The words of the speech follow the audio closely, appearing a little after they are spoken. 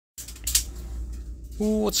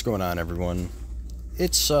What's going on, everyone?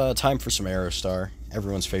 It's time for some AeroStar,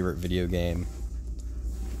 everyone's favorite video game.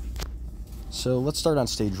 So let's start on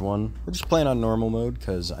stage 1. We're just playing on normal mode,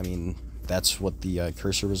 because, I mean, that's what the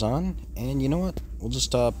cursor was on. And you know what? We'll just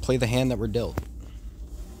play the hand that we're dealt.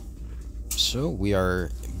 So we are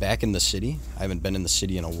back in the city. I haven't been in the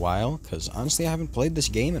city in a while, because honestly I haven't played this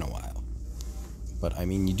game in a while. But, I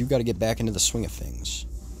mean, you do got to get back into the swing of things.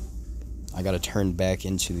 I got to turn back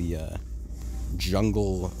into the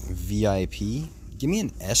jungle VIP. Give me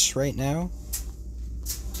an S right now.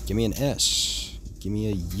 Give me an S. Give me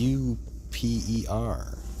a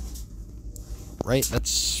UPER. Right?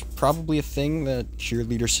 That's probably a thing that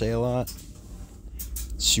cheerleaders say a lot.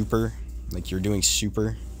 Super. Like you're doing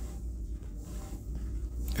super.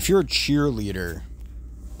 If you're a cheerleader,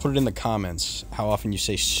 put it in the comments how often you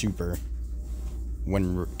say super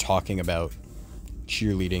when we're talking about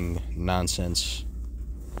cheerleading nonsense.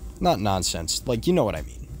 Not nonsense, like, you know what I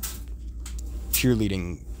mean.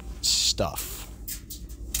 Cheerleading stuff.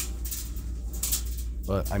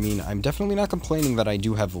 But, I mean, I'm definitely not complaining that I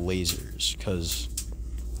do have lasers, because,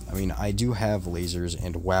 I mean, I do have lasers,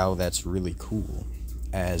 and wow, that's really cool,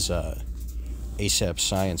 as ASAP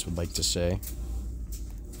Science would like to say.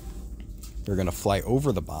 They're gonna fly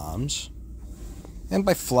over the bombs. And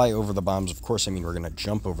by fly over the bombs, of course, I mean we're gonna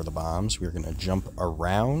jump over the bombs. We're gonna jump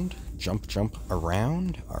around. Jump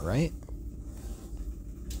around. Alright.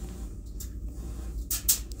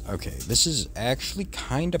 Okay, this is actually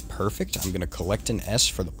kind of perfect. I'm gonna collect an S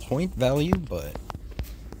for the point value, but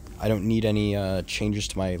I don't need any changes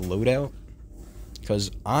to my loadout. Because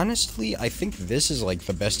honestly, I think this is like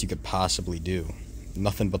the best you could possibly do.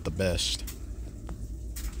 Nothing but the best.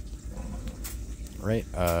 Right,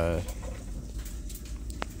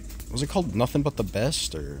 was it called Nothing But the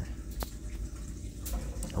Best, or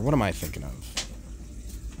what am I thinking of?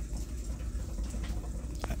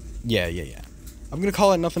 Yeah. I'm gonna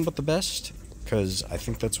call it Nothing But the Best, because I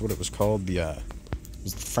think that's what it was called.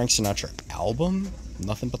 Was the Frank Sinatra album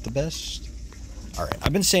Nothing But the Best? Alright,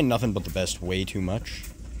 I've been saying Nothing But the Best way too much,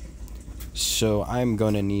 so I'm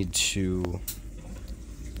gonna need to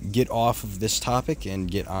get off of this topic and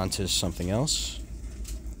get onto something else.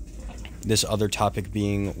 This other topic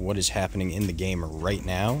being what is happening in the game right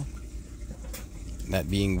now.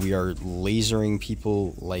 That being, we are lasering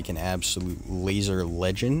people like an absolute laser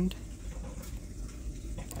legend.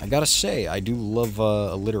 I gotta say, I do love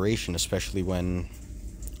alliteration, especially when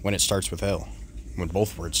it starts with L. When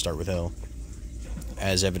both words start with L.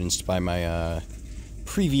 As evidenced by my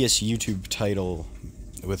previous YouTube title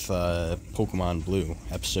with Pokemon Blue,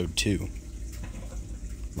 Episode 2.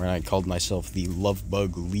 Where I called myself the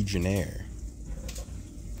Lovebug Legionnaire.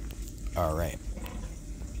 Alright.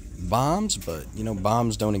 Bombs, but, you know,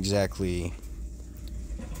 bombs aren't exactly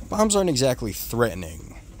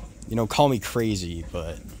threatening. You know, call me crazy,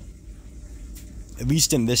 but at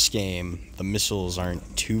least in this game, the missiles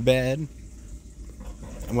aren't too bad.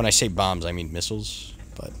 And when I say bombs, I mean missiles.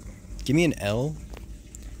 But give me an L,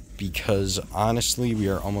 because honestly, we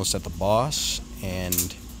are almost at the boss,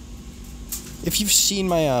 and if you've seen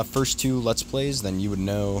my first 2 Let's Plays, then you would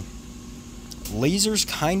know lasers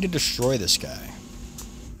kind of destroy this guy.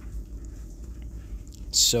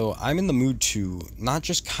 So I'm in the mood to not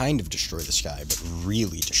just kind of destroy this guy, but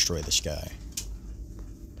really destroy this guy.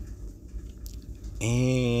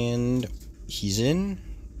 And he's in,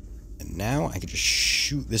 and now I can just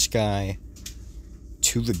shoot this guy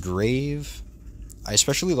to the grave. I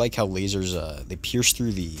especially like how lasers, they pierce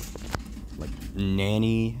through the, like,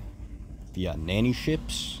 nanny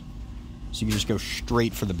ships, so you can just go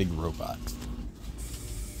straight for the big robot.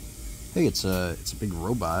 Hey, it's a big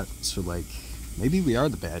robot, so like maybe we are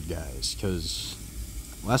the bad guys, because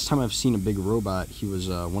last time I've seen a big robot, he was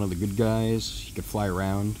one of the good guys. He could fly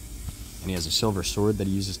around, and he has a silver sword that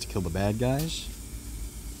he uses to kill the bad guys.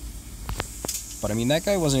 But I mean, that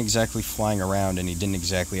guy wasn't exactly flying around, and he didn't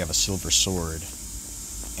exactly have a silver sword.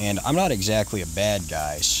 And I'm not exactly a bad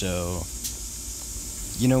guy, so,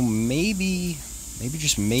 you know, maybe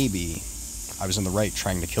just maybe, I was in the right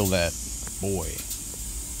trying to kill that boy.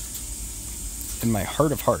 In my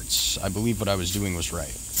heart of hearts, I believe what I was doing was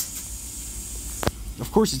right.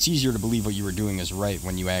 Of course, it's easier to believe what you were doing is right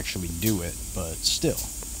when you actually do it, but still,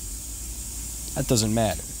 that doesn't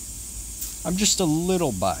matter. I'm just a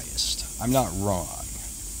little biased. I'm not wrong.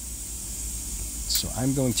 So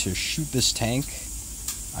I'm going to shoot this tank.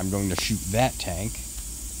 I'm going to shoot that tank.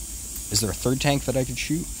 Is there a third tank that I could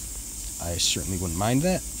shoot? I certainly wouldn't mind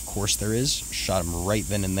that. Of course there is. Shot him right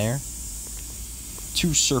then and there.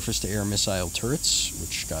 2 surface-to-air missile turrets,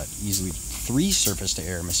 which got easily 3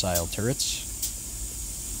 surface-to-air missile turrets.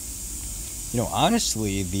 You know,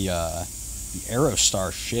 honestly, the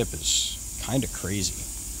AeroStar ship is kind of crazy.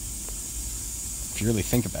 If you really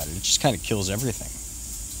think about it, it just kind of kills everything.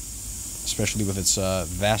 Especially with its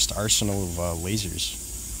vast arsenal of lasers.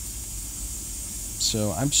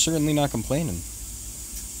 So I'm certainly not complaining.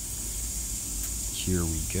 Here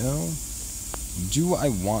we go. Do I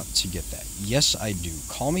want to get that? Yes, I do.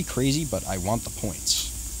 Call me crazy, but I want the points.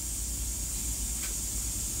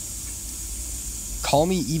 Call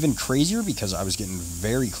me even crazier because I was getting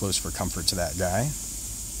very close for comfort to that guy.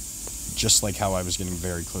 Just like how I was getting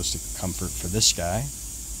very close to comfort for this guy.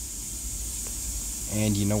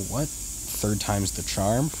 And you know what? Third time's the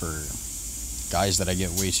charm for guys that I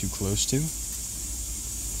get way too close to.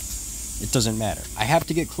 It doesn't matter. I have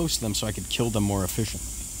to get close to them so I could kill them more efficiently.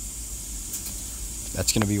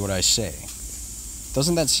 That's going to be what I say.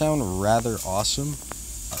 Doesn't that sound rather awesome?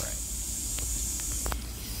 Alright.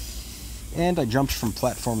 And I jumped from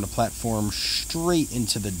platform to platform straight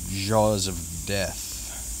into the jaws of death.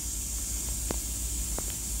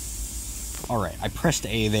 Alright, I pressed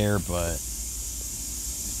A there, but...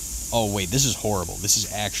 Oh wait, this is horrible. This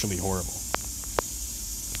is actually horrible.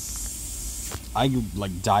 I,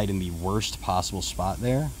 like, died in the worst possible spot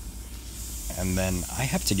there. And then I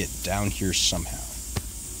have to get down here somehow.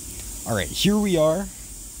 Alright, here we are.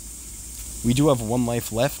 We do have one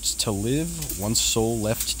life left to live, one soul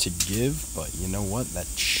left to give, but you know what? That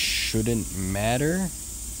shouldn't matter.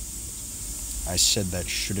 I said that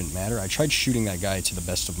shouldn't matter. I tried shooting that guy to the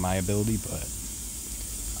best of my ability, but...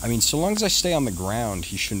 I mean, so long as I stay on the ground,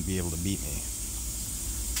 he shouldn't be able to beat me.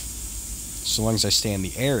 So long as I stay in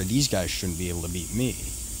the air, these guys shouldn't be able to beat me.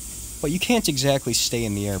 But you can't exactly stay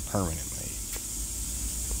in the air permanently.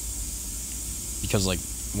 Because, like,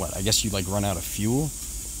 what? I guess you, like, run out of fuel?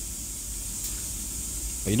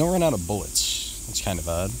 But you don't run out of bullets. That's kind of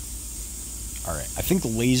odd. Alright, I think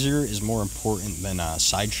laser is more important than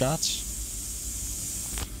side shots.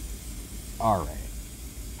 Alright.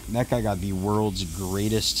 That guy got the world's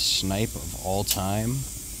greatest snipe of all time.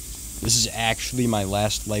 This is actually my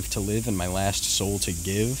last life to live and my last soul to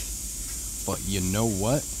give. But you know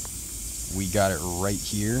what? We got it right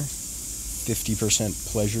here.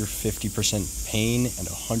 50% pleasure, 50% pain, and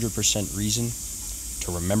 100% reason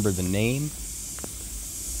to remember the name.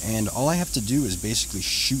 And all I have to do is basically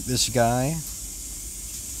shoot this guy.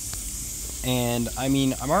 And, I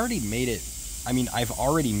mean, I've already made it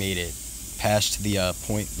past the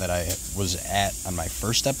point that I was at on my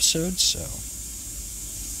first episode, so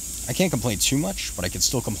I can't complain too much, but I can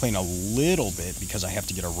still complain a little bit because I have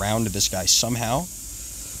to get around this guy somehow.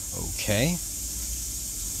 Okay.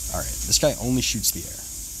 Alright, this guy only shoots the air.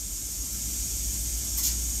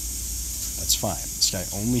 That's fine. This guy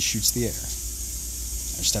only shoots the air.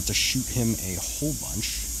 I just have to shoot him a whole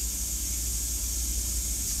bunch.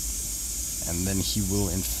 And then he will,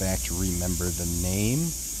 in fact, remember the name.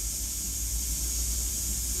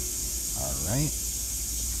 Alright.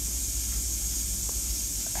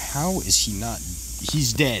 How is he not...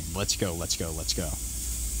 He's dead. Let's go, let's go, let's go.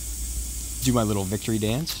 Do my little victory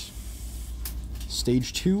dance.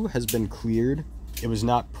 Stage 2 has been cleared. It was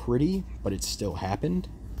not pretty, but it still happened.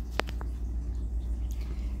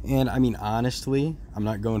 And, I mean, honestly, I'm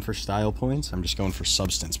not going for style points. I'm just going for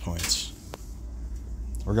substance points.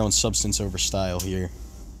 We're going substance over style here.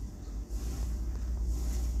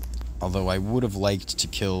 Although I would have liked to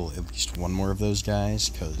kill at least one more of those guys,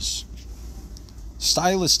 because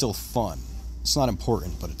style is still fun. It's not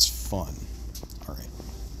important, but it's fun. Alright.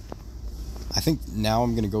 I think now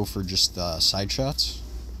I'm going to go for just side shots.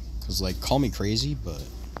 Because, like, call me crazy, but...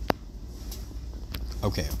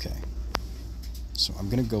 Okay, okay. So I'm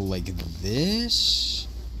going to go like this.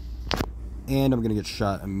 And I'm going to get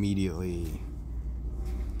shot immediately.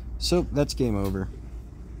 So, that's game over.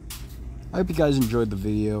 I hope you guys enjoyed the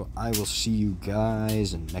video. I will see you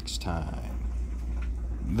guys next time.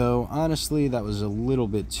 Though, honestly, that was a little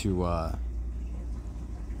bit too, it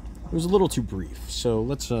was a little too brief. So,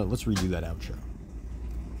 let's redo that outro.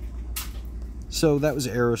 So, that was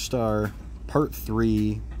AeroStar, Part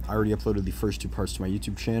 3. I already uploaded the first 2 parts to my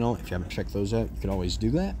YouTube channel. If you haven't checked those out, you can always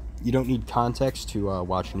do that. You don't need context to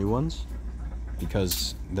watch new ones,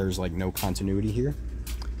 because there's, like, no continuity here.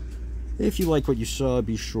 If you like what you saw,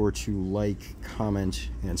 be sure to like, comment,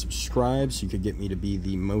 and subscribe so you could get me to be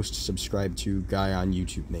the most subscribed to guy on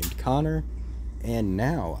YouTube named Connor. And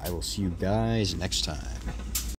now, I will see you guys next time.